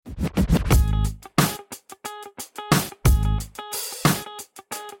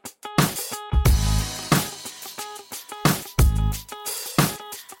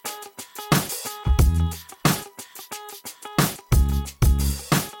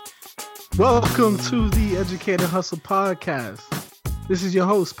Welcome to the Educated Hustle podcast. This is your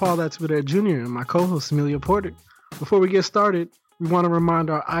host, Paul That's Jr., and my co-host, Amelia Porter. Before we get started, we want to remind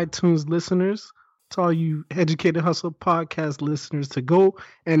our iTunes listeners, to all you Educated Hustle podcast listeners, to go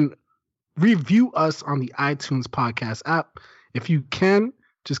and review us on the iTunes podcast app. If you can,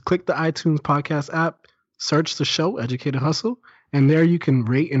 just click the iTunes podcast app, search the show, Educated Hustle, and there you can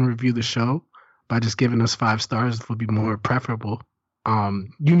rate and review the show by just giving us 5 stars. It would be more preferable.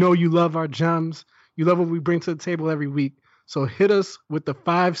 You love our gems. You love what we bring to the table every week. So hit us with the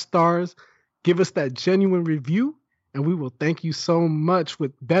 5 stars. Give us that genuine review, and we will thank you so much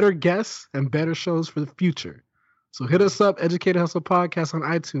with better guests and better shows for the future. So hit us up, Educated Hustle Podcast on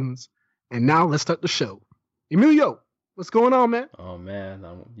iTunes. And now let's start the show. Emilio, what's going on, man? Oh, man.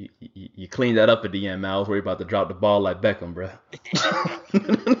 You cleaned that up at the end, man. I was worried about to drop the ball like Beckham, bro.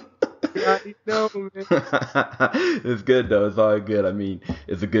 I know, man. It's good though. It's all good. I mean,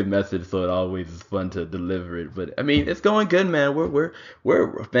 it's a good message, so it always is fun to deliver it. But I mean, it's going good, man.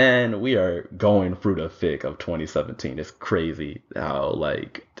 We are going through the thick of 2017. It's crazy how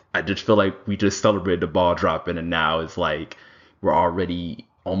I just feel like we just celebrated the ball dropping, and now it's like we're already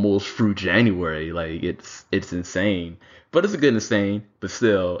almost through January. Like it's insane, but it's a good insane. But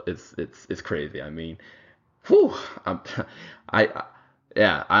still, it's crazy. I mean, whew. I'm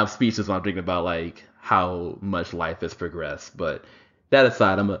speechless when I'm thinking about like how much life has progressed. But that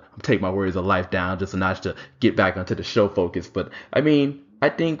aside, I'm gonna take my worries of life down just a notch to get back onto the show focus. But I mean, I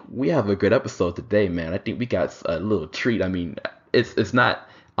think we have a good episode today, man. I think we got a little treat. I mean, it's not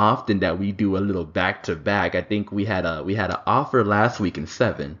often that we do a little back to back. I think we had an offer last week in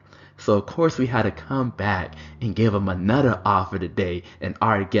 7. So of course we had to come back and give them another offer today, and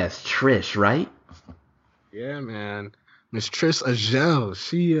our guest Trish, right? Yeah, man. Miss Trish Ahjel,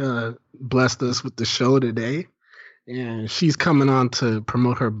 she blessed us with the show today, and she's coming on to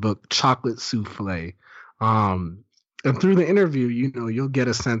promote her book, Chocolate Souffle. And through the interview, you'll get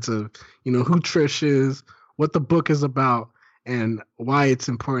a sense of, who Trish is, what the book is about, and why it's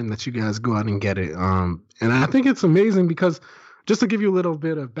important that you guys go out and get it. And I think it's amazing because, just to give you a little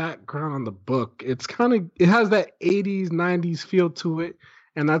bit of background on the book, it has that 80s, 90s feel to it,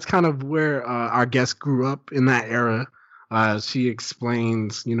 and that's kind of where our guest grew up in that era. She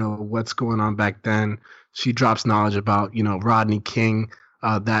explains, what's going on back then. She drops knowledge about, Rodney King.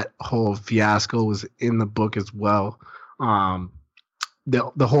 That whole fiasco was in the book as well. The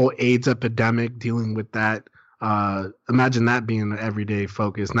whole AIDS epidemic, dealing with that. Imagine that being an everyday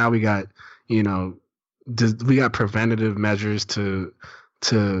focus. Now we got, we got preventative measures to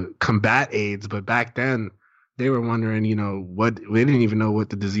combat AIDS, but back then they were wondering, what they didn't even know what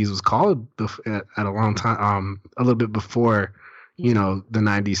the disease was called at a long time, a little bit before, the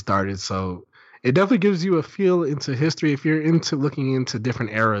 90s started. So it definitely gives you a feel into history. If you're into looking into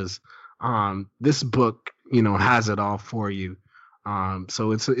different eras, this book, has it all for you.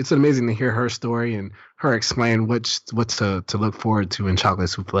 So it's amazing to hear her story and her explain what to look forward to in Chocolate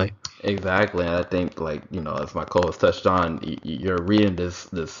Souffle. Exactly. And I think as my co-host touched on, you're reading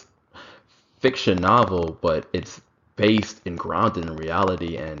this fiction novel, but it's based and grounded in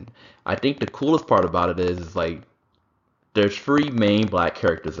reality. And I think the coolest part about it is like there's 3 main black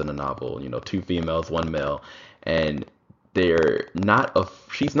characters in the novel, 2 females, 1 male, and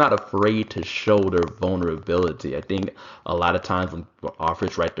she's not afraid to show their vulnerability. I think a lot of times when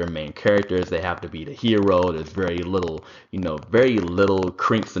authors write their main characters, they have to be the hero. There's very little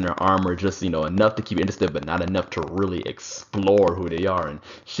crinks in their armor, just enough to keep interested, but not enough to really explore who they are. And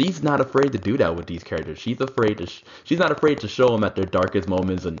she's not afraid to do that with these characters. She's not afraid to show them at their darkest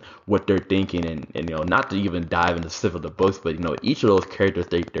moments and what they're thinking, and not to even dive into the of the books, but each of those characters,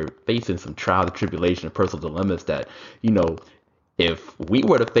 they're facing some trials and tribulation and personal dilemmas that if we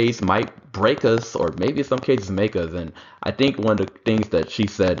were to face might break us, or maybe in some cases make us. And I think one of the things that she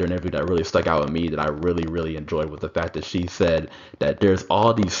said during the interview that really stuck out with me, that I really, really enjoyed, was the fact that she said that there's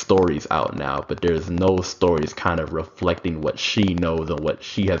all these stories out now, but there's no stories kind of reflecting what she knows and what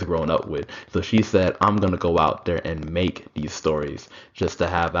she has grown up with. So she said, I'm going to go out there and make these stories just to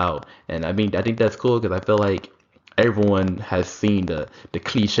have out. And I mean, I think that's cool because I feel like everyone has seen the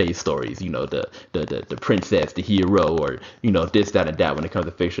cliche stories, the princess, the hero, or this, that, and that. When it comes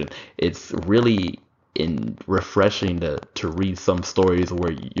to fiction, it's really refreshing to read some stories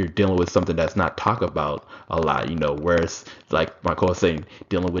where you're dealing with something that's not talked about a lot, whereas like Michael was saying,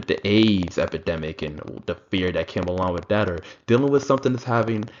 dealing with the AIDS epidemic and the fear that came along with that, or dealing with something that's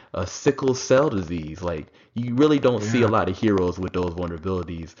having a sickle cell disease. Like, you really don't see a lot of heroes with those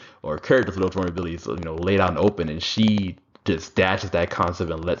vulnerabilities, or characters with those vulnerabilities, laid out and open. And she just dashes that concept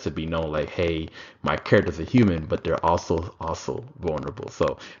and lets it be known like, hey, my character's a human, but they're also vulnerable.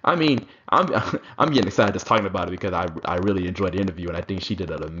 So I mean, I'm I'm getting excited just talking about it because I really enjoyed the interview and I think she did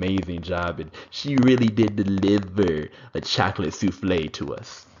an amazing job and she really did deliver a chocolate souffle to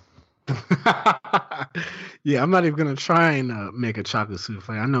us. Yeah, I'm not even gonna try and make a chocolate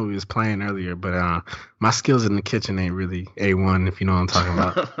souffle. I know we was playing earlier, but my skills in the kitchen ain't really A1, if you know what I'm talking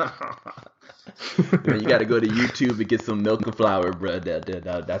about. Man, you got to go to YouTube and get some milk and flour, bro.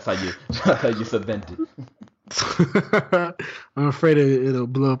 That's how you that's how you subvent it. I'm afraid it'll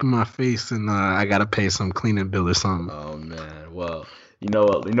blow up in my face, and I gotta pay some cleaning bill or something. Oh man, well, you know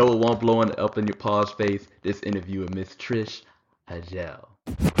what won't blow up in your pa's face? This interview with Miss Trish Ahjel.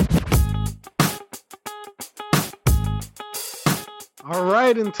 All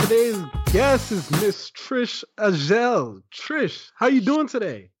right, and today's guest is Miss Trish Ahjel. Trish, how you doing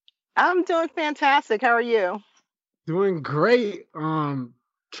today? I'm doing fantastic. How are you? Doing great.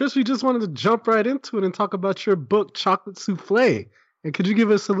 Trish, we just wanted to jump right into it and talk about your book, Chocolate Souffle. And could you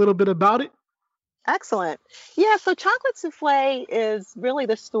give us a little bit about it? Excellent. Yeah, so Chocolate Souffle is really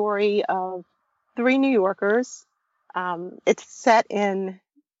the story of three New Yorkers. It's set in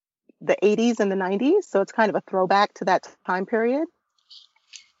the 80s and the 90s, so it's kind of a throwback to that time period.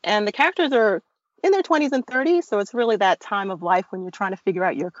 And the characters are in their 20s and 30s, so it's really that time of life when you're trying to figure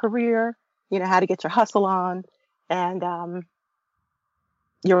out your career, how to get your hustle on, and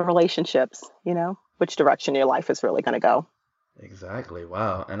your relationships, which direction your life is really going to go. Exactly.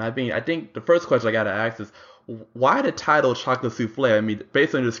 Wow. And I think the first question I got to ask is, why the title Chocolate Souffle? I mean,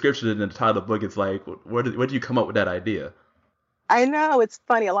 based on the description in the title of the book, it's like, where did you come up with that idea? I know, it's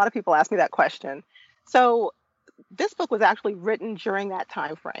funny. A lot of people ask me that question. So this book was actually written during that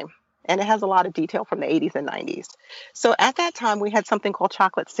time frame, and it has a lot of detail from the 80s and 90s. So at that time, we had something called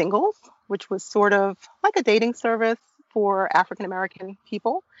Chocolate Singles, which was sort of like a dating service for African American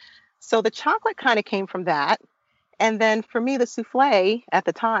people. So the chocolate kind of came from that. And then for me, the souffle at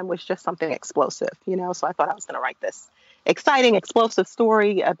the time was just something explosive, so I thought I was going to write this exciting, explosive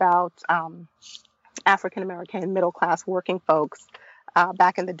story about African American middle class working folks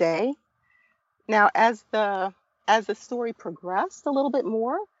back in the day. Now, as the story progressed a little bit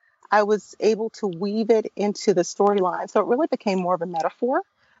more, I was able to weave it into the storyline. So it really became more of a metaphor,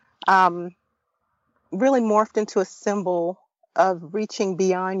 really morphed into a symbol of reaching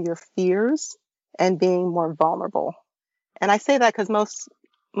beyond your fears and being more vulnerable. And I say that because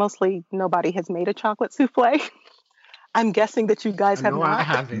mostly nobody has made a chocolate souffle. I'm guessing that you guys have not. I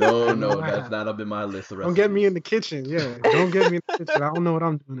haven't. No, that's not up in my list of recipes. Don't get me in the kitchen. Yeah, don't get me in the kitchen. I don't know what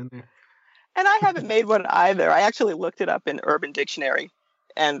I'm doing in there. And I haven't made one either. I actually looked it up in Urban Dictionary,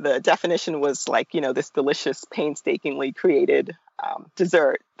 and the definition was like, this delicious, painstakingly created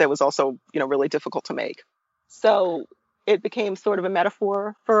dessert that was also, really difficult to make. So it became sort of a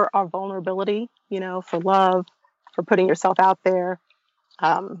metaphor for our vulnerability, for love, for putting yourself out there,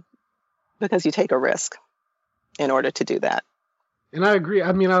 because you take a risk in order to do that. And I agree.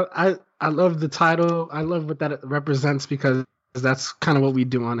 I mean, I love the title. I love what that represents because that's kind of what we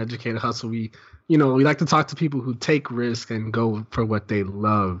do on Educated Hustle. We like to talk to people who take risk and go for what they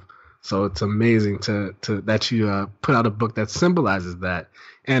love. So it's amazing to that you put out a book that symbolizes that.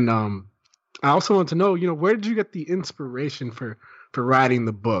 And I also want to know, where did you get the inspiration for writing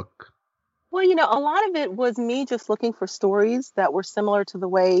the book? Well, a lot of it was me just looking for stories that were similar to the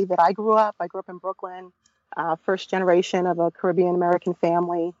way that I grew up. I grew up in Brooklyn, first generation of a Caribbean American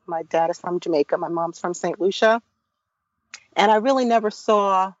family. My dad is from Jamaica. My mom's from St. Lucia. And I really never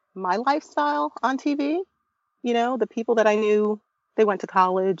saw my lifestyle on TV. The people that I knew, they went to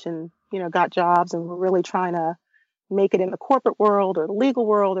college and, got jobs and were really trying to make it in the corporate world or the legal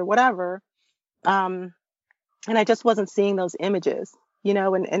world or whatever. And I just wasn't seeing those images,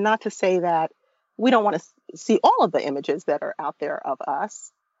 and not to say that we don't want to see all of the images that are out there of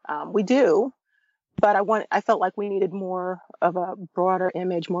us. We do, but I felt like we needed more of a broader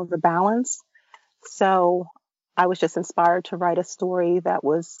image, more of a balance. So I was just inspired to write a story that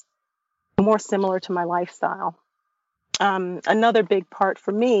was more similar to my lifestyle. Another big part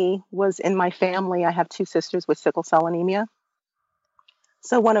for me was in my family. I have two sisters with sickle cell anemia.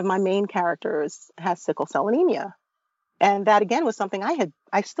 So one of my main characters has sickle cell anemia. And that, again, was something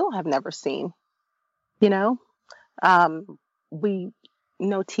I still have never seen. We know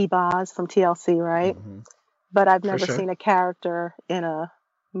T-Boz from TLC, right? Mm-hmm. But I've never seen a character in a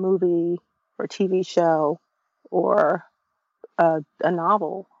movie or TV show or a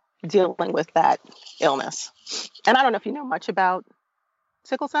novel dealing with that illness. And I don't know if you know much about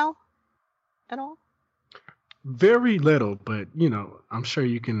sickle cell at all. very little, but I'm sure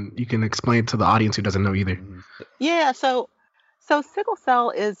you can explain to the audience who doesn't know either. Yeah, so sickle cell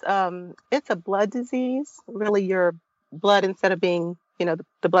is it's a blood disease. Really, your blood, instead of being, the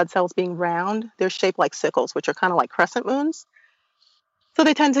blood cells being round, they're shaped like sickles, which are kind of like crescent moons. So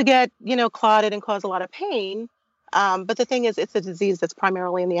they tend to get, clotted and cause a lot of pain. But the thing is, it's a disease that's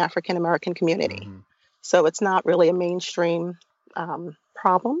primarily in the African American community. So it's not really a mainstream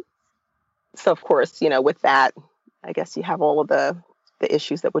problem. So of course, with that, I guess you have all of the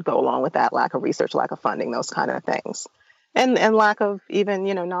issues that would go along with that: lack of research, lack of funding, those kind of things, and lack of even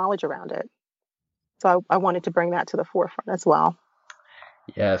knowledge around it. So I wanted to bring that to the forefront as well.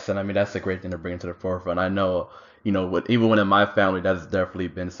 Yes, and I mean that's a great thing to bring to the forefront. I know, even when in my family, there's definitely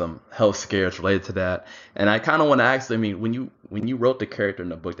been some health scares related to that. And I kind of want to ask, I mean, when you wrote the character in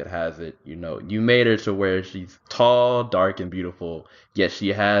the book that has it, you made her to where she's tall, dark, and beautiful, yet she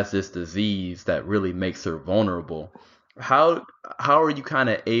has this disease that really makes her vulnerable. How are you kind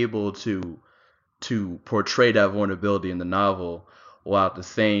of able to portray that vulnerability in the novel while at the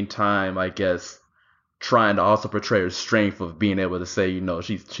same time, I guess, trying to also portray her strength of being able to say,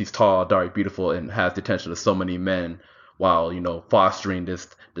 she's tall, dark, beautiful, and has the attention of so many men while, fostering this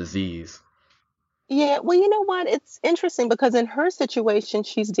disease. Yeah, well, you know what? It's interesting because in her situation,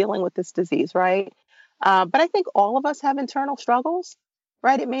 she's dealing with this disease, right? But I think all of us have internal struggles,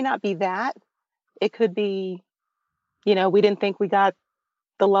 right? It may not be that. It could be, we didn't think we got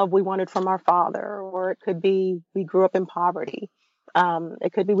the love we wanted from our father, or it could be we grew up in poverty.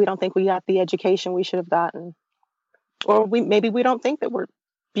 It could be we don't think we got the education we should have gotten, or maybe we don't think that we're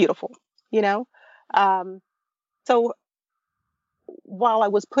beautiful, you know? So while I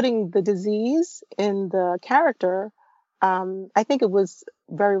was putting the disease in the character, I think it was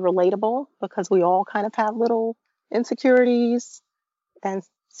very relatable because we all kind of have little insecurities and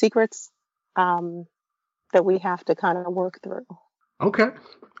secrets that we have to kind of work through. Okay,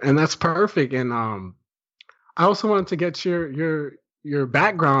 and that's perfect. And I also wanted to get your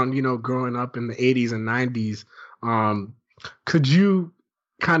background. Growing up in the 80s and 90s, could you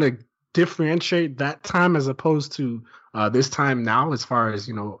kind of differentiate that time as opposed to this time now, as far as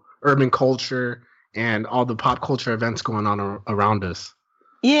urban culture and all the pop culture events going on around us?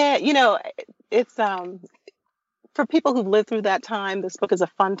 Yeah, it's for people who've lived through that time, this book is a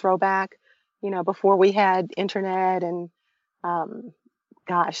fun throwback. Before we had internet and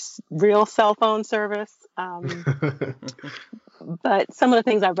real cell phone service. But some of the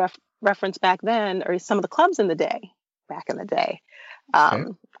things I referenced back then are some of the clubs back in the day. Okay.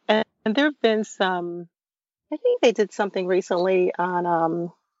 And there have been some, I think they did something recently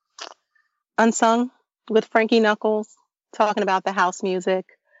on Unsung with Frankie Knuckles, talking about the house music,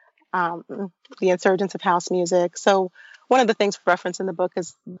 the insurgence of house music. So one of the things referenced in the book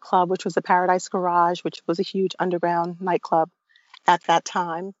is the club, which was the Paradise Garage, which was a huge underground nightclub at that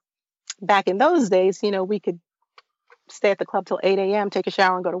time. Back in those days, we could stay at the club till 8 a.m., take a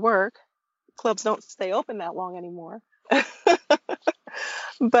shower and go to work. Clubs don't stay open that long anymore.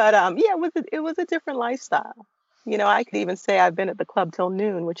 But it was a different lifestyle. I could even say I've been at the club till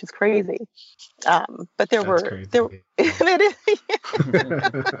noon, which is crazy. But there crazy. Can't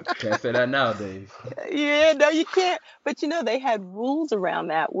say that nowadays. Yeah, no, you can't. But they had rules around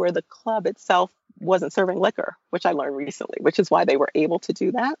that where the club itself wasn't serving liquor, which I learned recently, which is why they were able to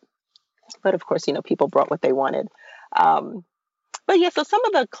do that. But of course, people brought what they wanted. But yeah, so some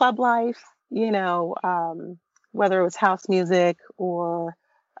of the club life, whether it was house music or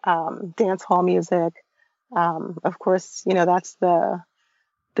dance hall music, of course, that's the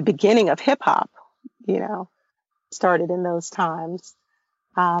beginning of hip hop, started in those times.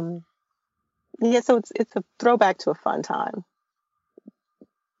 So it's a throwback to a fun time.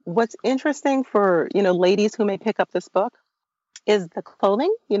 What's interesting for, ladies who may pick up this book is the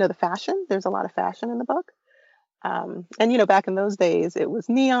clothing, the fashion. There's a lot of fashion in the book. And back in those days, it was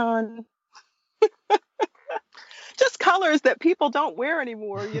neon, just colors that people don't wear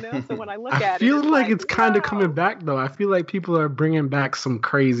anymore, So when I look at it, I feel like it's kind of coming back, though. I feel like people are bringing back some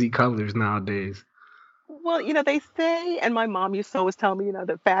crazy colors nowadays. Well, they say, and my mom used to always tell me,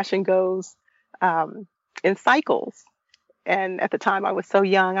 that fashion goes in cycles. And at the time I was so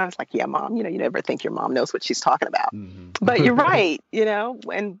young, I was like, yeah, Mom, you never think your mom knows what she's talking about. Mm-hmm. But you're right,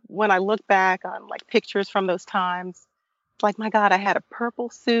 and when I look back on like pictures from those times, it's like, my God, I had a purple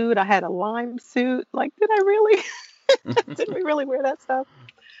suit. I had a lime suit. Like, did I really, did we really wear that stuff?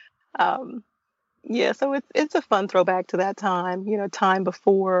 So it's a fun throwback to that time, time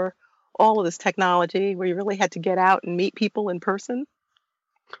before all of this technology where you really had to get out and meet people in person.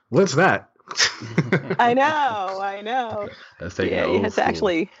 What's that? I know. That's taking you had to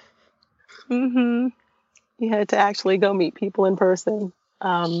actually. Mm-hmm. You had to actually go meet people in person,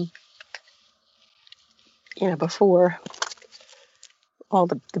 before all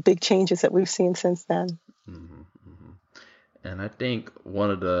the big changes that we've seen since then. Hmm. And I think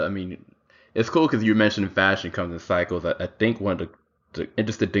it's cool because you mentioned fashion comes in cycles. I think one of the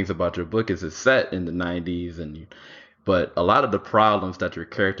interesting things about your book is it's set in the 90s, but a lot of the problems that your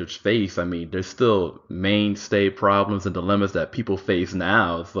characters face, there's still mainstay problems and dilemmas that people face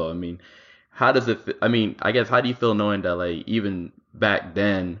now. So, how does it, I guess, how do you feel knowing that, like, even back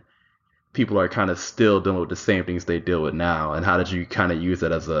then, people are kind of still dealing with the same things they deal with now? And how did you kind of use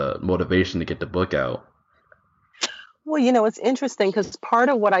that as a motivation to get the book out? Well, it's interesting because part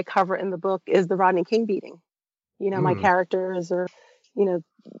of what I cover in the book is the Rodney King beating. My characters are,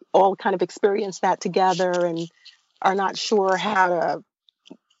 all kind of experience that together and are not sure how to,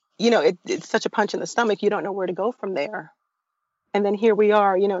 it's such a punch in the stomach. You don't know where to go from there. And then here we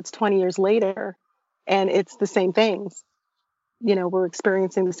are, it's 20 years later and it's the same things. We're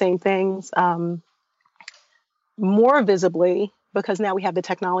experiencing the same things more visibly because now we have the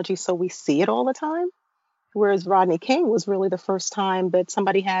technology, so we see it all the time. Whereas Rodney King was really the first time that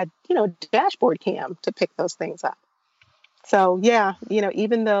somebody had, dashboard cam to pick those things up. So, yeah,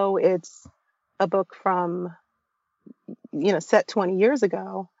 even though it's a book from, set 20 years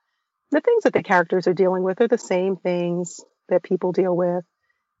ago, the things that the characters are dealing with are the same things that people deal with,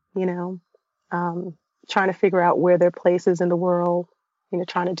 trying to figure out where their place is in the world,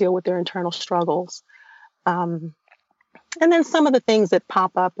 trying to deal with their internal struggles. And then some of the things that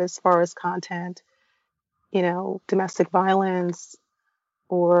pop up as far as content, domestic violence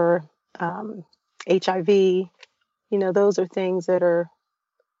or HIV, those are things that are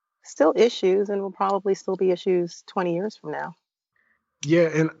still issues and will probably still be issues 20 years from now. Yeah,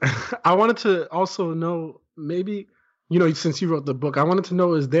 and I wanted to also know, maybe, since you wrote the book, I wanted to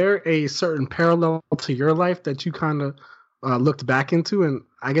know, is there a certain parallel to your life that you kind of looked back into? And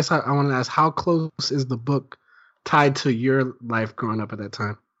I guess I want to ask, how close is the book tied to your life growing up at that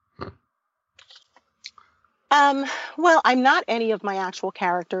time? Well, I'm not any of my actual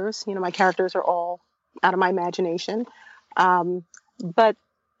characters. My characters are all out of my imagination. But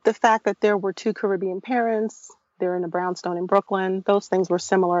the fact that there were two Caribbean parents, they're in a brownstone in Brooklyn, those things were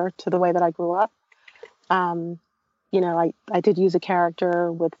similar to the way that I grew up. I did use a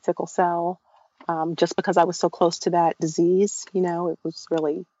character with sickle cell just because I was so close to that disease. It was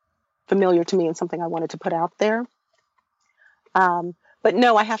really familiar to me and something I wanted to put out there. But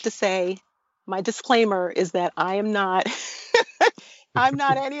no, I have to say, my disclaimer is that I am not I'm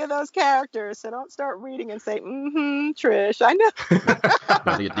not any of those characters. So don't start reading and say, Trish, I know.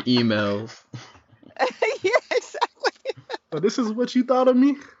 Gotta get the emails. Yeah, exactly. So this is what you thought of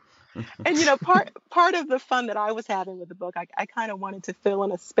me? And part of the fun that I was having with the book, I kind of wanted to fill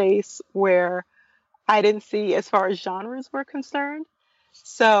in a space where I didn't see as far as genres were concerned.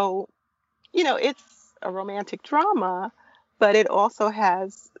 So, it's a romantic drama, but it also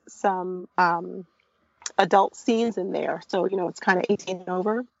has some adult scenes in there. So, it's kind of 18 and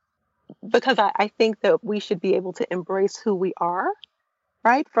over, because I think that we should be able to embrace who we are,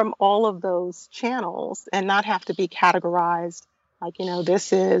 right, from all of those channels and not have to be categorized like,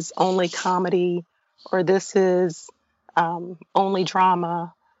 this is only comedy, or this is only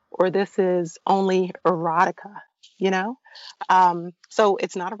drama, or this is only erotica, So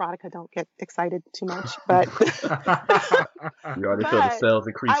it's not erotica. Don't get excited too much, but you already feel the sales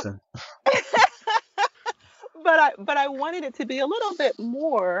increasing. But I wanted it to be a little bit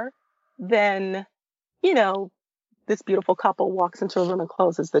more than, this beautiful couple walks into a room and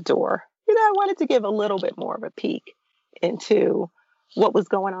closes the door. I wanted to give a little bit more of a peek into what was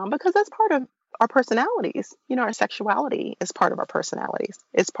going on, because that's part of our personalities. Our sexuality is part of our personalities.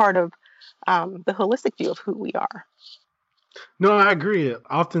 It's part of the holistic view of who we are. No, I agree.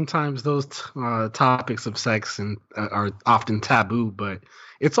 Oftentimes those topics of sex are often taboo, but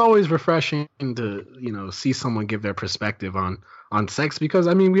it's always refreshing to, see someone give their perspective on sex, because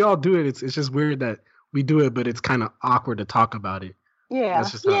we all do it. It's just weird that we do it, but it's kind of awkward to talk about it. Yeah.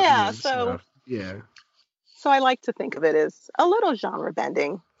 That's just how it is. Yeah. So I like to think of it as a little genre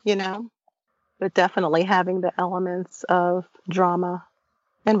bending, but definitely having the elements of drama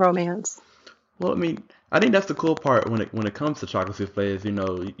and romance. Well, I think that's the cool part when it comes to Chocolate Souffle is,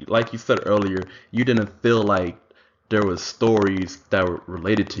 like you said earlier, you didn't feel like there was stories that were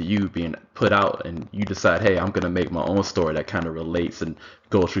related to you being put out, and you decide, hey, I'm going to make my own story that kind of relates and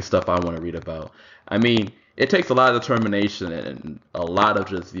goes through stuff I want to read about. It takes a lot of determination and a lot of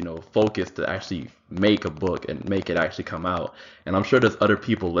just, focus to actually make a book and make it actually come out. And I'm sure there's other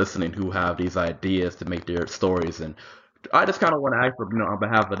people listening who have these ideas to make their stories and I just kind of want to ask, on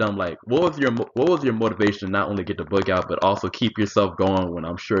behalf of them, like, what was your motivation to not only get the book out, but also keep yourself going when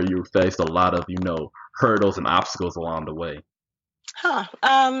I'm sure you faced a lot of, hurdles and obstacles along the way. Huh.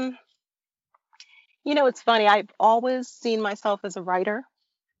 It's funny. I've always seen myself as a writer.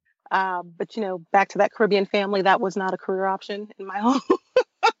 But back to that Caribbean family, that was not a career option in my home.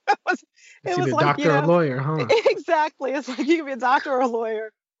 it was, It's it was either like, doctor or lawyer, huh? exactly. It's like you can be a doctor or a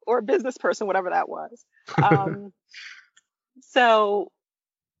lawyer or a business person, whatever that was. So,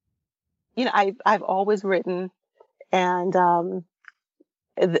 I've always written, and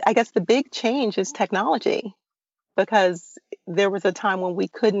I guess the big change is technology, because there was a time when we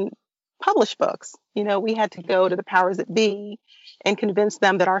couldn't publish books. We had to go to the powers that be and convince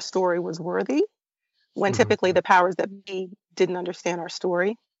them that our story was worthy, when typically the powers that be didn't understand our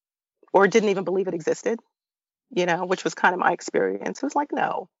story or didn't even believe it existed, which was kind of my experience. It was like,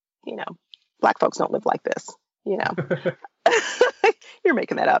 no, Black folks don't live like this, You're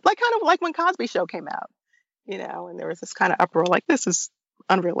making that up. Like kind of like when Cosby Show came out, and there was this kind of uproar, like this is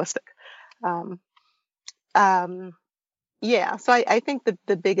unrealistic. Um, um, yeah, so I think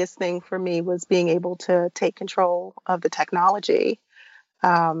the biggest thing for me was being able to take control of the technology.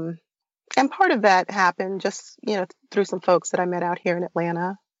 And part of that happened just, through some folks that I met out here in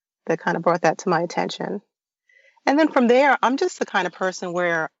Atlanta that kind of brought that to my attention. And then from there, I'm just the kind of person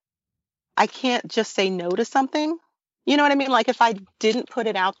where I can't just say no to something. You know what I mean? Like if I didn't put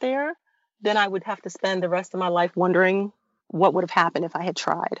it out there, then I would have to spend the rest of my life wondering what would have happened if I had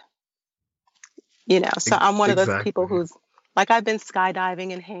tried. So I'm one of those people who's like, I've been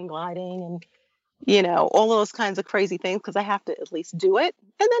skydiving and hang gliding and all those kinds of crazy things because I have to at least do it.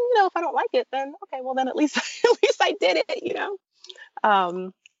 And then, if I don't like it, then okay, well then at least I did it,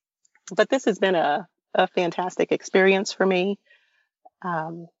 But this has been a fantastic experience for me.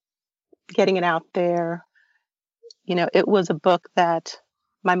 Getting it out there. It was a book that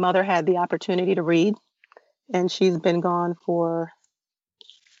my mother had the opportunity to read, and she's been gone for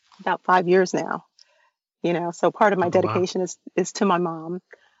about 5 years now. So part of my dedication is to my mom.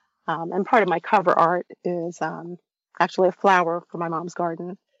 And part of my cover art is actually a flower for my mom's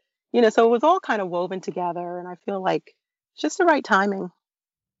garden. So it was all kind of woven together, and I feel like it's just the right timing.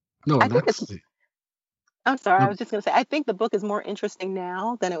 No, I think that's. I'm sorry, I was just going to say, I think the book is more interesting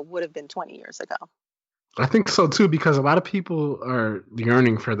now than it would have been 20 years ago. I think so too, because a lot of people are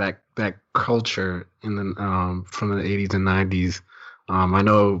yearning for that culture in the from the 80s and 90s. I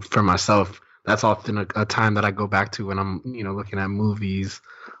know for myself, that's often a time that I go back to when I'm looking at movies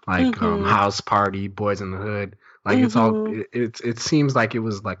like House Party, Boys in the Hood. Like it's all it seems like it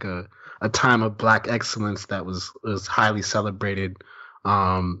was like a time of Black excellence that was highly celebrated.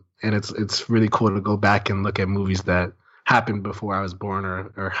 And it's really cool to go back and look at movies that happened before I was born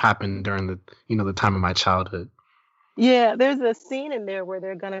or happened during the the time of my childhood. Yeah, there's a scene in there where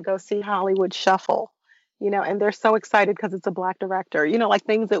they're going to go see Hollywood Shuffle, and they're so excited because it's a Black director, like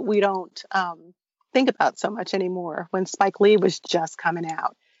things that we don't think about so much anymore, when Spike Lee was just coming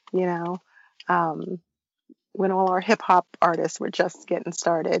out, when all our hip hop artists were just getting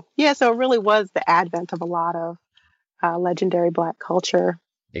started. Yeah, so it really was the advent of a lot of legendary Black culture.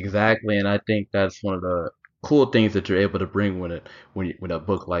 Exactly, and I think that's one of the cool things that you're able to bring with a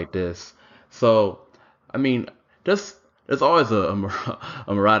book like this. So, I mean, just there's always a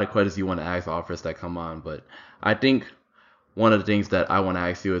myriad of questions you want to ask authors that come on, but I think one of the things that I want to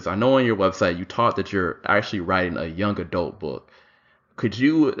ask you is, I know on your website you taught that you're actually writing a young adult book. Could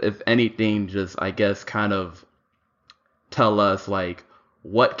you, if anything, just I guess kind of tell us like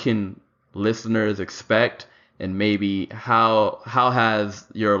what can listeners expect, and maybe how has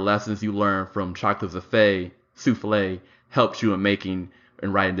your lessons you learned from Chocolate Souffle helped you in making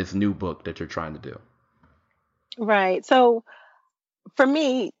and writing this new book that you're trying to do? Right. So for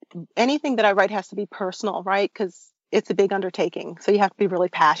me, anything that I write has to be personal, right? Because it's a big undertaking. So you have to be really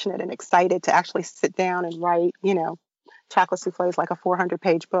passionate and excited to actually sit down and write. Chocolate Souffle is like a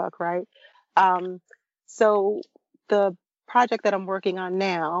 400-page book, right? So the project that I'm working on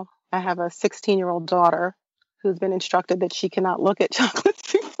now, I have a 16-year-old daughter who's been instructed that she cannot look at Chocolate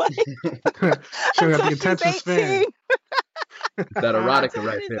Souffle. She'll have the attention span. That erotica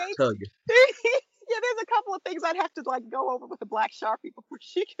right there, I tell you. Yeah, there's a couple of things I'd have to like go over with a black Sharpie before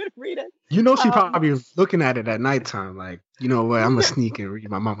she could read it. She probably was looking at it at nighttime, like, what, I'm gonna sneak and read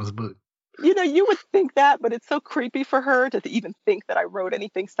my mama's book. You would think that, but it's so creepy for her to even think that I wrote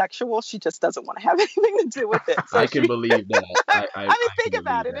anything sexual. She just doesn't want to have anything to do with it. So I can believe that. I mean, think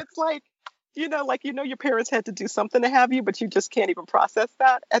about it. That. It's like, your parents had to do something to have you, but you just can't even process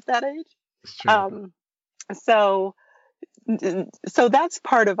that at that age. It's true. So that's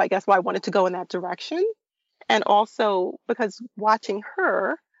part of, I guess, why I wanted to go in that direction. And also because watching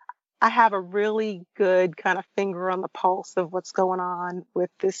her, I have a really good kind of finger on the pulse of what's going on with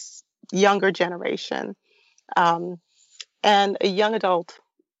this younger generation. Um, and a young adult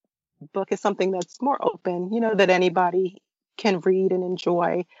book is something that's more open, that anybody can read and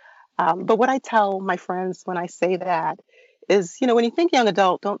enjoy. But what I tell my friends when I say that is, when you think young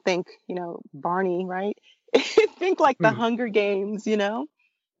adult, don't think, Barney, right? Think like the Hmm. Hunger Games,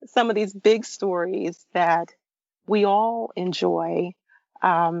 some of these big stories that we all enjoy.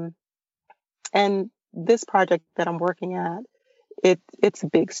 Um, and this project that I'm working at, it's a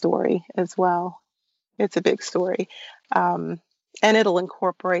big story as well. It's a big story. Um, and it'll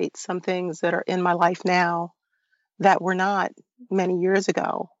incorporate some things that are in my life now that were not many years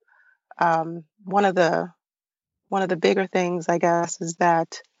ago. One of the bigger things, I guess, is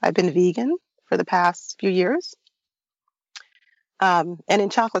that I've been vegan for the past few years. And in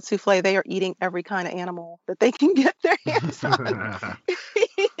Chocolate Souffle, they are eating every kind of animal that they can get their hands on.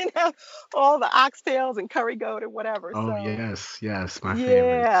 you know, all the oxtails and curry goat and whatever. Oh So yes, yes, my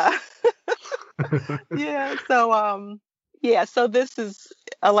favorites. yeah, yeah. So yeah. So this is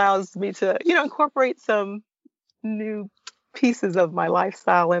allows me to incorporate some new pieces of my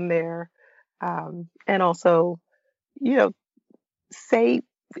lifestyle in there, and also you know say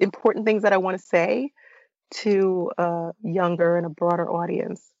important things that I want to say to a younger and a broader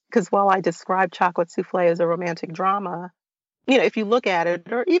audience. Because while I describe Chocolate Souffle as a romantic drama, if you look at it,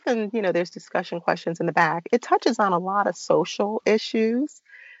 or even, there's discussion questions in the back, it touches on a lot of social issues.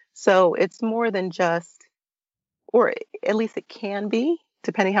 So it's more than just, or at least it can be,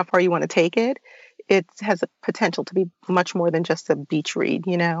 depending how far you want to take it. It has a potential to be much more than just a beach read.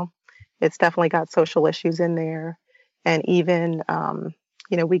 It's definitely got social issues in there. And even,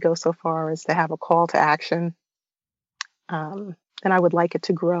 we go so far as to have a call to action. And I would like it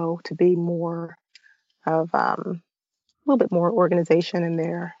to grow to be more of a little bit more organization in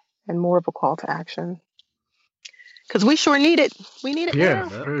there and more of a call to action. Because we sure need it. We need it Yeah, now.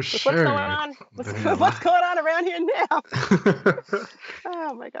 for With what's going sure. on? With Damn. what's going on around here now?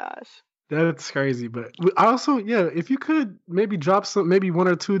 Oh my gosh. That's crazy. But I also, yeah, if you could maybe drop maybe one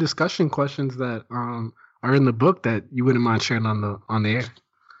or two discussion questions that are in the book that you wouldn't mind sharing on the air.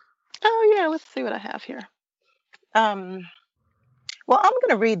 Oh yeah, let's see what I have here. Um, well, I'm going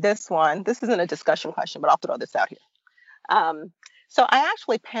to read this one. This isn't a discussion question, but I'll throw this out here. So I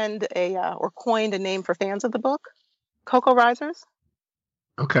actually penned or coined a name for fans of the book, Cocoa Risers.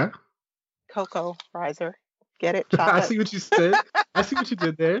 Okay. Cocoa Riser. Get it? I Chocolate. see what you said. I see what you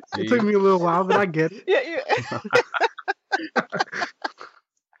did there. See? It took me a little while, but I get it. Yeah.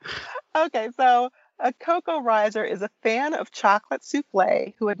 Okay, so a Cocoa Riser is a fan of Chocolate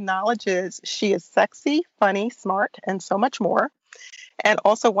Souffle who acknowledges she is sexy, funny, smart, and so much more, and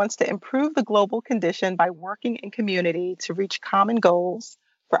also wants to improve the global condition by working in community to reach common goals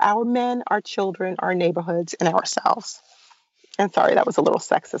for our men, our children, our neighborhoods, and ourselves. And sorry, that was a little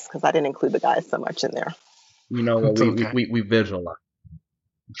sexist because I didn't include the guys so much in there. You know what? It's okay. We visualize.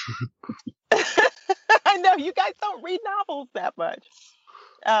 I know you guys don't read novels that much.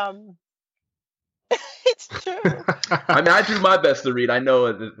 It's true. I mean, I do my best to read. I know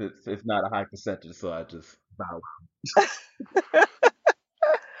it's not a high percentage, so I just bow.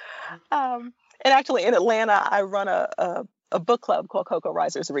 And actually, in Atlanta, I run a book club called Cocoa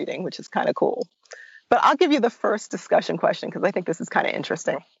Risers Reading, which is kind of cool. But I'll give you the first discussion question because I think this is kind of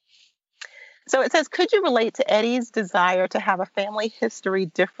interesting. So it says, could you relate to Eddie's desire to have a family history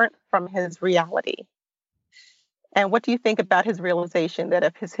different from his reality? And what do you think about his realization that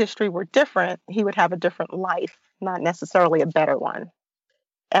if his history were different, he would have a different life, not necessarily a better one?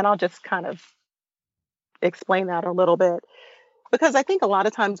 And I'll just kind of explain that a little bit. Because I think a lot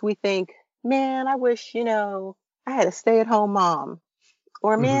of times we think, man, I wish, I had a stay-at-home mom.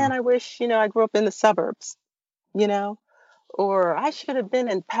 Or, man, I wish, I grew up in the suburbs, you know? Or I should have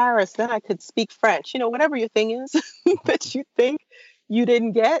been in Paris, then I could speak French. Whatever your thing is that you think you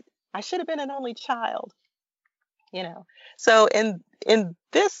didn't get, I should have been an only child. So in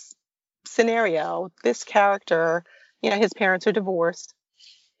this scenario, this character, his parents are divorced.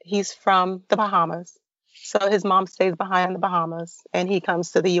 He's from the Bahamas. So his mom stays behind in the Bahamas and he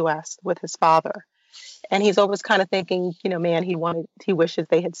comes to the US with his father. And he's always kind of thinking, man, he wishes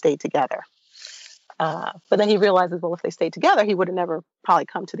they had stayed together. But then he realizes, well, if they stayed together, he would have never probably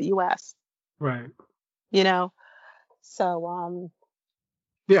come to the US. Right. So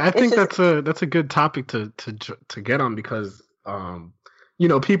yeah, I think that's a good topic to get on because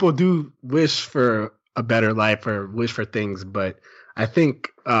people do wish for a better life or wish for things, but I think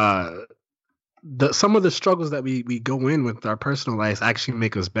some of the struggles that we go in with our personal lives actually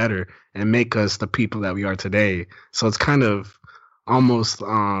make us better and make us the people that we are today. So it's kind of almost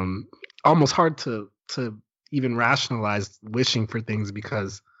almost hard to even rationalize wishing for things,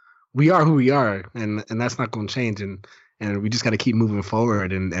 because we are who we are, and that's not going to change, and we just got to keep moving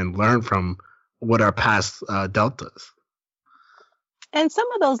forward and learn from what our past dealt us. And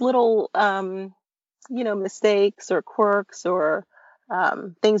some of those little, mistakes or quirks or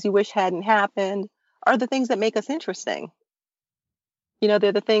things you wish hadn't happened are the things that make us interesting.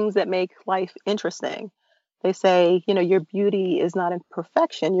 They're the things that make life interesting. They say, your beauty is not in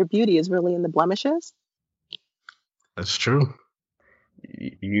perfection. Your beauty is really in the blemishes. That's true.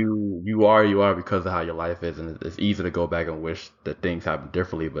 You are because of how your life is, and it's easy to go back and wish that things happened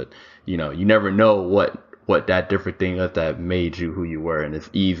differently, but you never know what that different thing is that made you who you were, and it's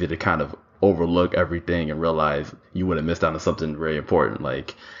easy to kind of overlook everything and realize you would have missed out on something very important.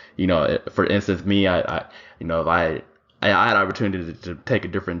 Like, for instance, me, if I had opportunity to take a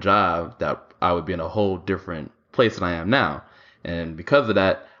different job, that I would be in a whole different place than I am now, and because of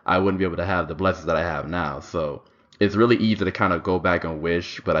that, I wouldn't be able to have the blessings that I have now. So it's really easy to kind of go back and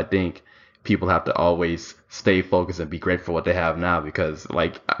wish, but I think people have to always stay focused and be grateful for what they have now, because,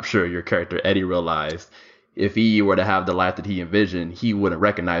 like, I'm sure your character Eddie realized, if he were to have the life that he envisioned, he wouldn't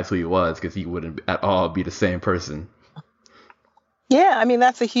recognize who he was, because he wouldn't at all be the same person. Yeah, I mean,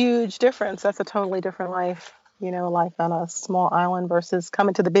 that's a huge difference. That's a totally different life, life on a small island versus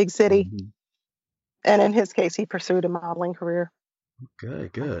coming to the big city. Mm-hmm. And in his case, he pursued a modeling career.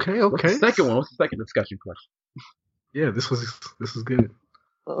 Good. Okay. What's the second one? What's the second discussion question? Yeah, this was good.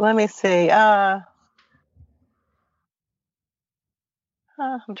 Let me see. I'm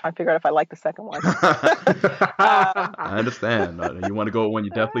trying to figure out if I like the second one. I understand. You want to go with one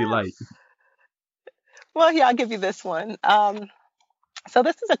you definitely like. Well, yeah, I'll give you this one. So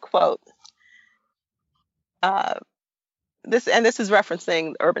this is a quote. This is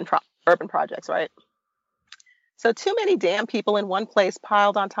referencing urban projects, right? So too many damn people in one place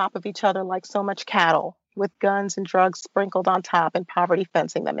piled on top of each other like so much cattle, with guns and drugs sprinkled on top and poverty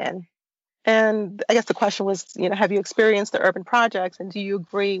fencing them in. And I guess the question was, have you experienced the urban projects, and do you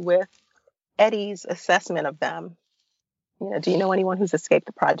agree with Eddie's assessment of them? Do you know anyone who's escaped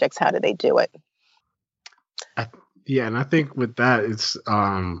the projects? How do they do it? And I think with that, it's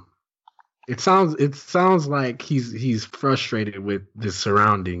it sounds like he's frustrated with the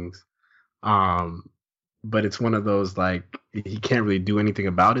surroundings, but it's one of those, like, he can't really do anything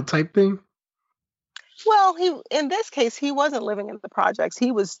about it type thing. Well, in this case, he wasn't living in the projects.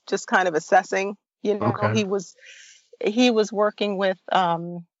 He was just kind of assessing. Okay. He was working with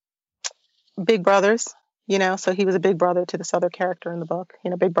big brothers. So he was a big brother to this other character in the book.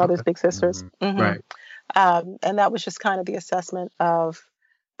 Big brothers, big sisters. Mm-hmm. Mm-hmm. Right. And that was just kind of the assessment of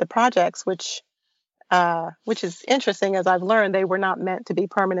the projects, which is interesting. As I've learned, they were not meant to be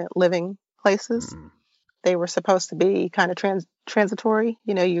permanent living places. Mm-hmm. They were supposed to be kind of transitory.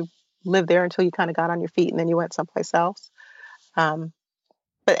 You lived there until you kind of got on your feet, and then you went someplace else. But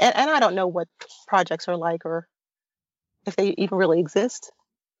I don't know what projects are like, or if they even really exist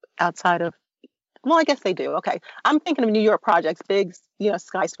outside of. Well, I guess they do. Okay, I'm thinking of New York projects, big,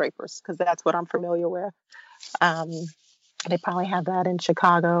 skyscrapers, because that's what I'm familiar with. They probably have that in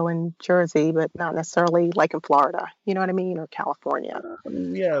Chicago and Jersey, but not necessarily like in Florida. You know what I mean, or California.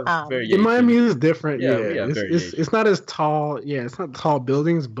 Yeah, in Miami is different. Yeah, it's not as tall. Yeah, it's not tall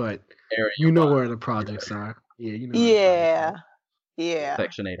buildings, but area where the projects are. Yeah, Yeah.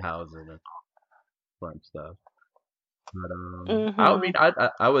 Section 8 housing and fun stuff. But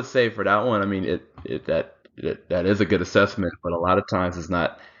Mm-hmm. I would say for that one, I mean, that is a good assessment, but a lot of times it's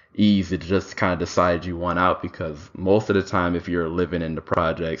not easy to just kind of decide you want out, because most of the time, if you're living in the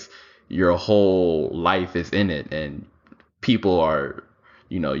projects, your whole life is in it, and people are,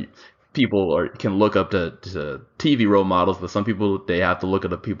 can look up to TV role models, but some people, they have to look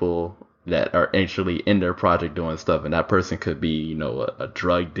at the people that are actually in their project doing stuff, and that person could be, a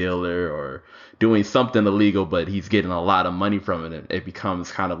drug dealer or doing something illegal, but he's getting a lot of money from it, and it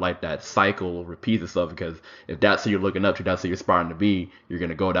becomes kind of like that cycle repeats itself, because if that's who you're looking up to, that's who you're aspiring to be, you're going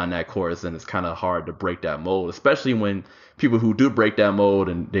to go down that course, and it's kind of hard to break that mold, especially when people who do break that mold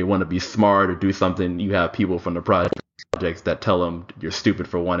and they want to be smart or do something, you have people from the projects that tell them you're stupid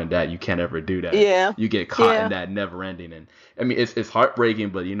for wanting that, you can't ever do that. Yeah. You get caught in that never ending, and I mean, it's heartbreaking,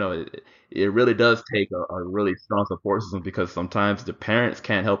 but it really does take a really strong support system, because sometimes the parents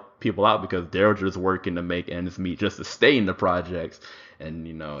can't help people out because they're just working to make ends meet just to stay in the projects, and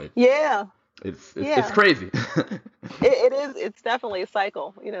it's crazy. It is. It's definitely a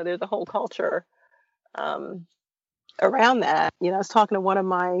cycle. There's a whole culture around that. I was talking to one of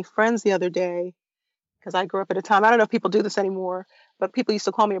my friends the other day, because I grew up at a time, I don't know if people do this anymore, but people used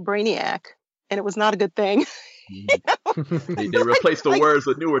to call me a brainiac, and it was not a good thing. They replaced the words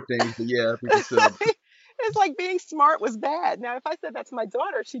with newer things, but yeah, people still. It's like being smart was bad. Now, if I said that to my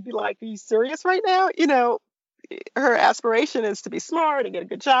daughter, she'd be like, "Are you serious right now?" Her aspiration is to be smart and get a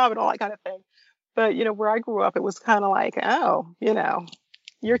good job and all that kind of thing. But, where I grew up, it was kind of like, oh,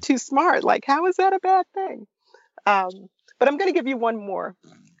 you're too smart. Like, how is that a bad thing? But I'm going to give you one more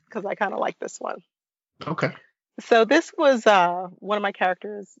because I kind of like this one. Okay. So this was one of my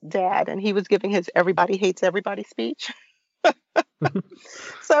characters' dad, and he was giving his "everybody hates everybody" speech.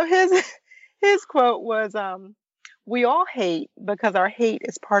 So his quote was, "We all hate because our hate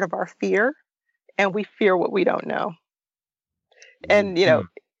is part of our fear, and we fear what we don't know." And,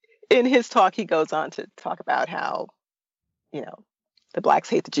 in his talk, he goes on to talk about how, the blacks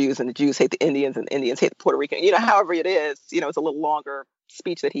hate the Jews and the Jews hate the Indians and the Indians hate the Puerto Rican, however it is, it's a little longer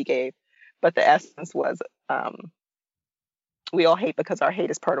speech that he gave. But the essence was, we all hate because our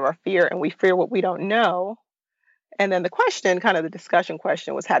hate is part of our fear and we fear what we don't know. And then the question, kind of the discussion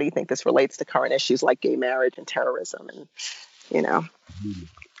question, was, how do you think this relates to current issues like gay marriage and terrorism? And,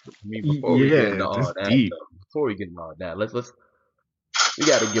 Before we get into all that, let's we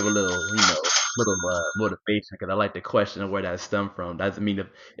got to give a little, little motivation, because I like the question of where that stemmed from. That's, I mean,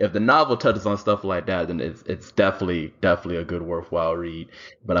 if the novel touches on stuff like that, then it's definitely a good, worthwhile read.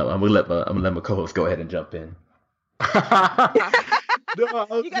 But I'm gonna let my co-host go ahead and jump in. You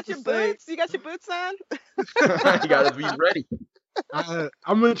got your boots? You got your boots on? You gotta be ready.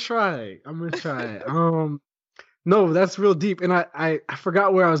 I'm gonna try. No, that's real deep, and I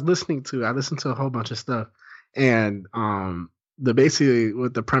forgot where I was listening to. I listened to a whole bunch of stuff, and basically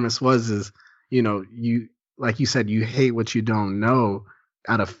what the premise was is, you, like you said, you hate what you don't know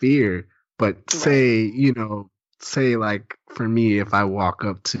out of fear. But right. say like for me, if I walk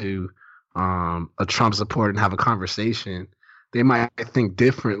up to a Trump supporter and have a conversation, they might think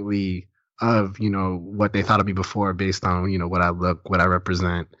differently of, what they thought of me before based on, what I look, what I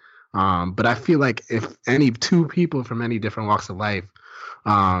represent. But I feel like if any two people from any different walks of life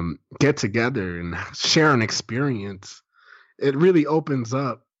get together and share an experience, it really opens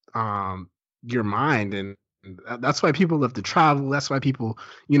up your mind. And that's why people love to travel. That's why people,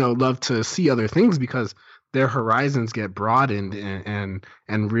 love to see other things, because their horizons get broadened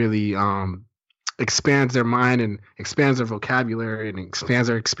and really expands their mind and expands their vocabulary and expands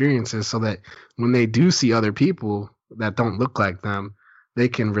their experiences, so that when they do see other people that don't look like them, they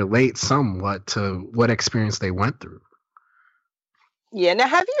can relate somewhat to what experience they went through. Yeah. Now,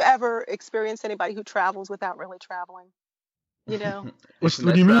 have you ever experienced anybody who travels without really traveling? What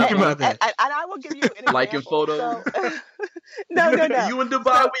do you mean by that? And I will give you an example. Like in photos? So, no. You in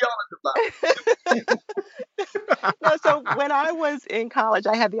Dubai, we all in Dubai. No, so when I was in college,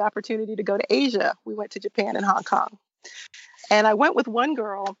 I had the opportunity to go to Asia. We went to Japan and Hong Kong. And I went with one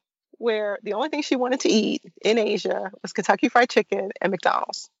girl where the only thing she wanted to eat in Asia was Kentucky Fried Chicken and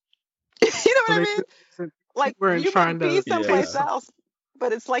McDonald's. You know what I mean? Like, you might be someplace else,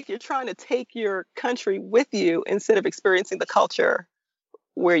 but it's like you're trying to take your country with you instead of experiencing the culture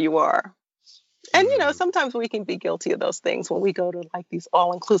where you are. And, sometimes we can be guilty of those things when we go to like these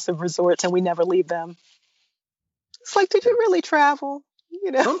all-inclusive resorts and we never leave them. It's like, did you really travel?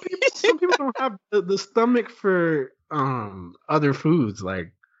 Some people don't have the stomach for other foods.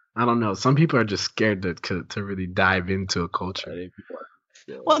 Like, I don't know. Some people are just scared to really dive into a culture.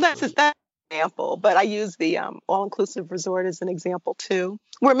 Well, that's that example, but I use the all-inclusive resort as an example too,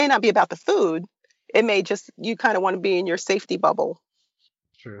 where it may not be about the food. It may just, you kind of want to be in your safety bubble.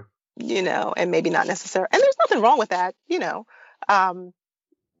 Sure. And maybe not necessarily. And there's nothing wrong with that,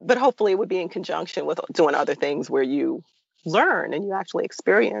 but hopefully it would be in conjunction with doing other things where you learn and you actually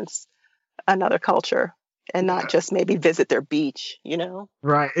experience another culture and not just maybe visit their beach,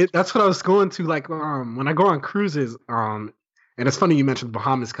 Right. That's what I was going to, like, when I go on cruises, and it's funny you mentioned the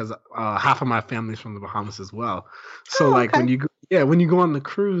Bahamas, because half of my family's from the Bahamas as well. So like when you go on the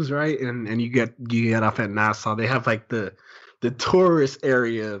cruise, right, and you get off at Nassau, they have like the tourist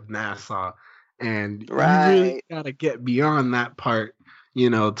area of Nassau, and you really gotta get beyond that part,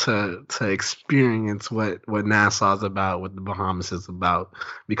 to experience what Nassau is about, what the Bahamas is about,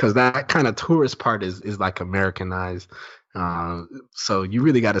 because that kind of tourist part is like Americanized. So you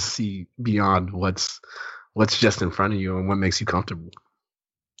really got to see beyond what's just in front of you and what makes you comfortable.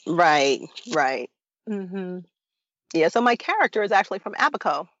 Right. Mm-hmm. Yeah. So my character is actually from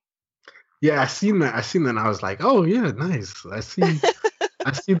Abaco. Yeah, I seen that. And I was like, oh yeah, nice. I see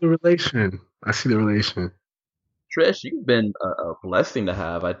the relation. Trish, you've been a blessing to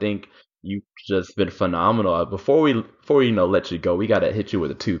have. I think You've just been phenomenal. Before we let you go, we gotta hit you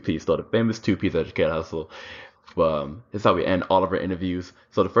with a two piece. So the famous two piece educated hustle. It's how we end all of our interviews.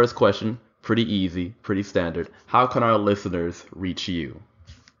 So the first question, pretty easy, pretty standard. How can our listeners reach you?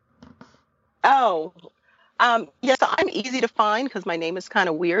 Oh, yeah, so I'm easy to find because my name is kind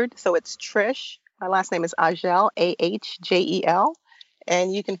of weird. So it's Trish. My last name is Ahjel, Ahjel.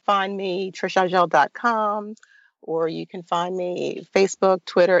 And you can find me trishahjel.com, or you can find me Facebook,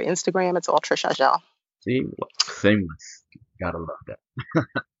 Twitter, Instagram. It's all Trish Ahjel. See, seamless. Gotta love that.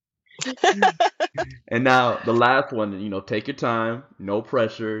 And now the last one, take your time, no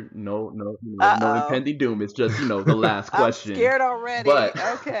pressure, no Uh-oh. impending doom. It's just, the last I'm question. scared already. But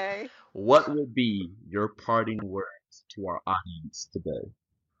Okay. what would be your parting words to our audience today?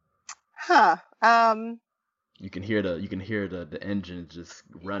 Huh. You can hear the engine just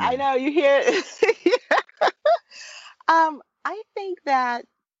running. I know you hear it. I think that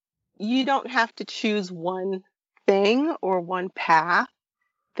you don't have to choose one thing or one path,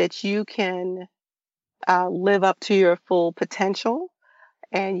 that you can live up to your full potential,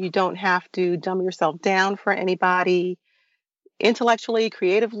 and you don't have to dumb yourself down for anybody, intellectually,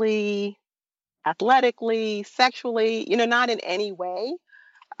 creatively, athletically, sexually, not in any way.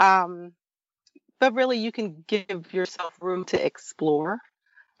 Um, but really, you can give yourself room to explore.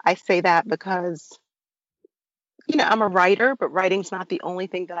 I say that because, I'm a writer, but writing's not the only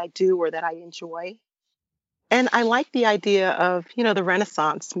thing that I do or that I enjoy. And I like the idea of, the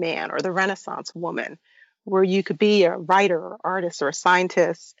Renaissance man or the Renaissance woman, where you could be a writer or artist or a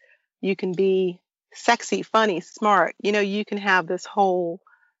scientist. You can be sexy, funny, smart. You can have this whole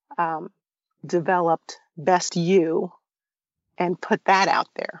um, developed best you and put that out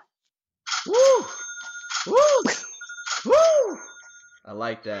there. Woo! Woo! Woo! I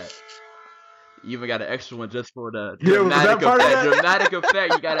like that. You even got an extra one just for the dramatic effect. Dramatic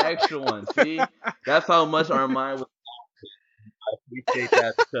effect. You got an extra one. See, that's how much our mind was. I appreciate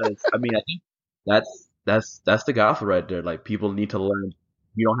that because I think that's the gospel right there. Like, people need to learn.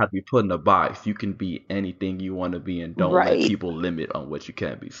 You don't have to be put in a box. You can be anything you want to be, and don't let people limit on what you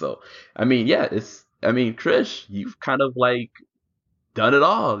can be. So, Trish, you've kind of like done it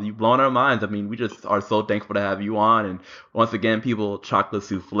all. You've blown our minds. We just are so thankful to have you on. And once again, people, Chocolate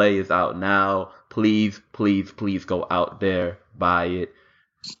Souffle is out now. Please, please, please go out there, buy it,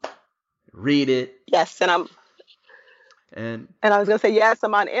 read it. Yes, and I was gonna say, yes,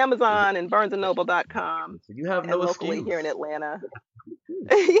 I'm on Amazon and BarnesandNoble.com. So you have no locally excuse here in Atlanta.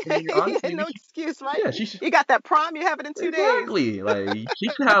 Honestly, no excuse, right? Yeah, you got that Prime, you have it in 2 days. Exactly. Like, she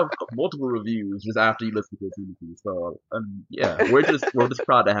should have multiple reviews just after you listen to this interview. So yeah, we're just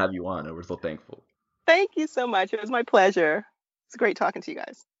proud to have you on, and we're so thankful. Thank you so much. It was my pleasure. It's great talking to you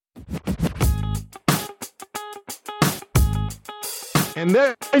guys. And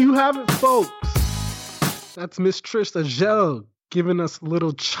there you have it, folks. That's Miss Trish Ahjel giving us a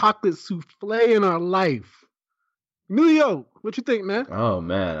little chocolate souffle in our life. Emilio, what you think, man? Oh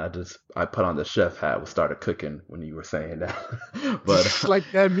man, I put on the chef hat and started cooking when you were saying that. But like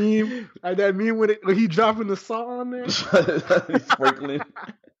that meme when he dropping the salt on there, sprinkling.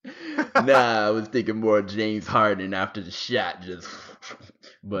 Nah, I was thinking more James Harden after the shot, just.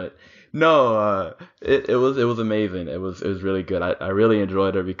 But no, it was amazing. It was really good. I really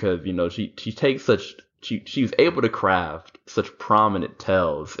enjoyed her because she takes she was able to craft such prominent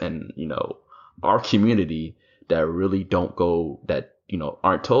tales in our community that really don't go, that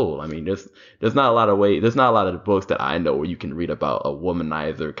aren't told. There's not a lot of books that I know where you can read about a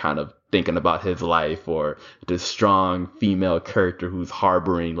womanizer kind of thinking about his life, or this strong female character who's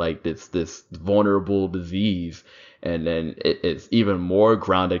harboring like this vulnerable disease. And then it's even more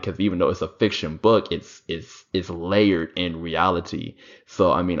grounded because even though it's a fiction book, it's layered in reality.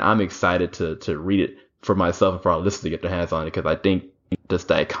 So I'm excited to read it for myself and for our listeners to get their hands on it, because I think just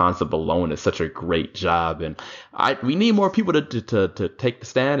that concept alone is such a great job. And we need more people to take the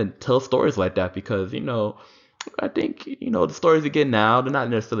stand and tell stories like that, because I think the stories you get now, they're not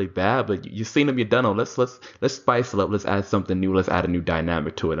necessarily bad, but you've seen them, you've done them. Let's spice it up. Let's add something new. Let's add a new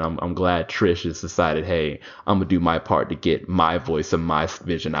dynamic to it. I'm glad Trish has decided, hey, I'm gonna do my part to get my voice and my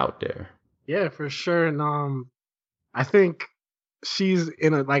vision out there. Yeah, for sure. And I think she's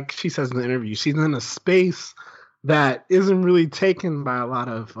like she says in the interview, she's in a space that isn't really taken by a lot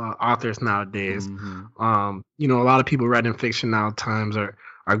of authors nowadays. Mm-hmm. A lot of people writing fiction now times are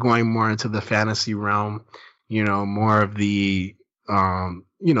going more into the fantasy realm. More of the,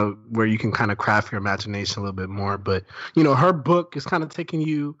 where you can kind of craft your imagination a little bit more. But, her book is kind of taking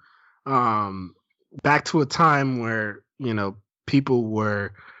you back to a time where, people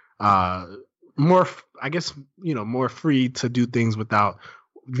were more, I guess, more free to do things without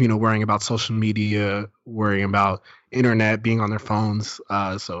worrying about social media, worrying about internet, being on their phones.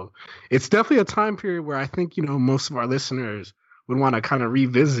 So it's definitely a time period where I think, most of our listeners would want to kind of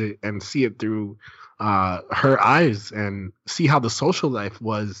revisit and see it through her eyes and see how the social life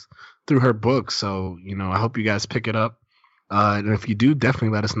was through her book. So, I hope you guys pick it up. And if you do, definitely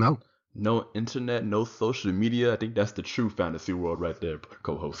let us know. No internet, no social media. I think that's the true fantasy world right there,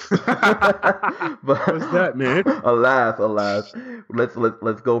 co-host. But what's that, man? Alas.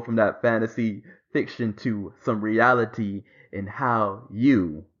 Let's go from that fantasy fiction to some reality and how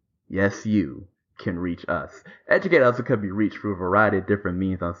you, yes you, can reach us. Educate Hustle can be reached through a variety of different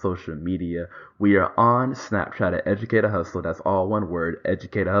means on social media. We are on Snapchat at Educate Hustle. That's all one word,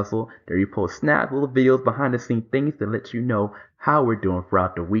 Educate Hustle. There you post snaps, little videos, behind the scenes things to let you know how we're doing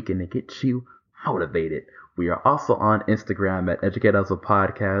throughout the week and to get you motivated. We are also on Instagram at Educate Hustle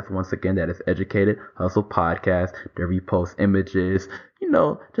Podcast. Once again, that is Educated Hustle Podcast. There we post images,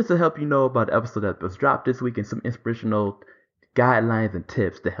 just to help you know about the episode that was dropped this week and some inspirational guidelines and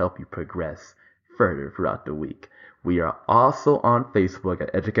tips to help you progress further throughout the week. We are also on Facebook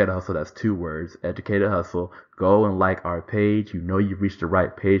at Educated Hustle. That's 2 words, Educated Hustle. Go and like our page. You know you've reached the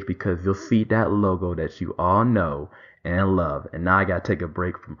right page because you'll see that logo that you all know and love. And now I got to take a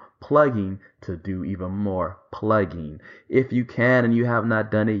break from plugging to do even more plugging. If you can and you have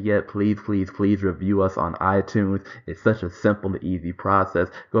not done it yet, please review us on iTunes. It's such a simple and easy process.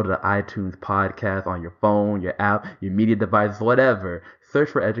 Go to the iTunes podcast on your phone, your app, your media device, whatever.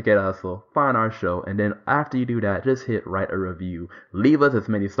 Search for Educate Hustle, find our show, and then after you do that, just hit write a review. Leave us as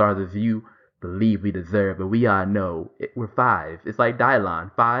many stars as you believe we deserve, but we all know we're 5. It's like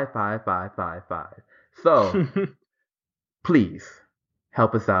Dylon, 5, 5, 5, 5, 5. So, please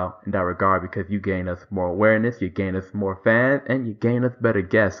help us out in that regard because you gain us more awareness, you gain us more fans, and you gain us better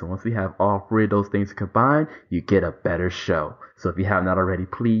guests. So once we have all 3 of those things combined, you get a better show. So if you have not already,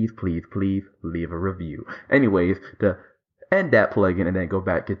 please leave a review. Anyways, end that plugging and then go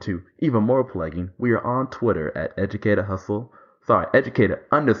back into even more plugging. We are on Twitter at Educated Hustle. Educated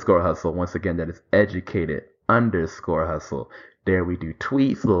 _ Hustle. Once again, that is Educated _ Hustle. There we do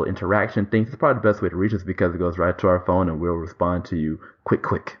tweets, little interaction things. It's probably the best way to reach us because it goes right to our phone and we'll respond to you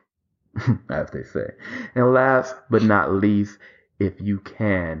quick, as they say. And last but not least, if you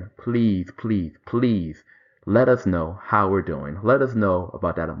can, please let us know how we're doing. Let us know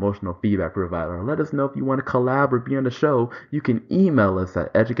about that emotional feedback provider. Let us know if you want to collab or be on the show. You can email us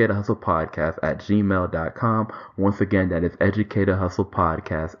at educatedhustlepodcast@gmail.com. Once again, that is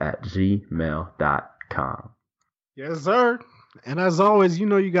educatedhustlepodcast@gmail.com. Yes, sir. And as always,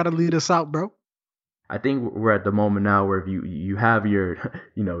 you got to lead us out, bro. I think we're at the moment now where if you have your,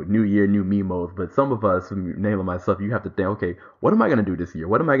 new year, new me modes, but some of us, namely myself, you have to think, okay, what am I going to do this year?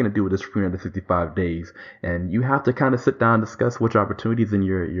 What am I going to do with this 365 days? And you have to kind of sit down and discuss which opportunities and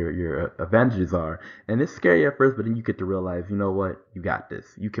your advantages are. And it's scary at first, but then you get to realize, you know what? You got this.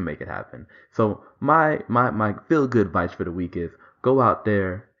 You can make it happen. So my feel good advice for the week is go out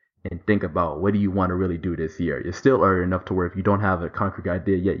there and think about what do you want to really do this year. You're still early enough to where if you don't have a concrete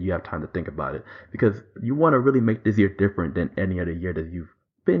idea yet, you have time to think about it because you want to really make this year different than any other year that you've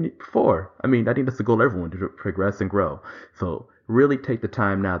been before. I mean, I think that's the goal of everyone, to progress and grow. So really take the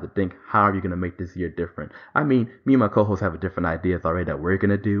time now to think, how are you going to make this year different? I mean, me and my co-hosts have different ideas already that we're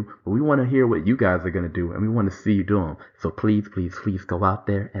going to do, but we want to hear what you guys are going to do and we want to see you do them. So please go out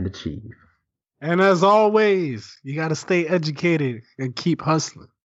there and achieve. And as always, you got to stay educated and keep hustling.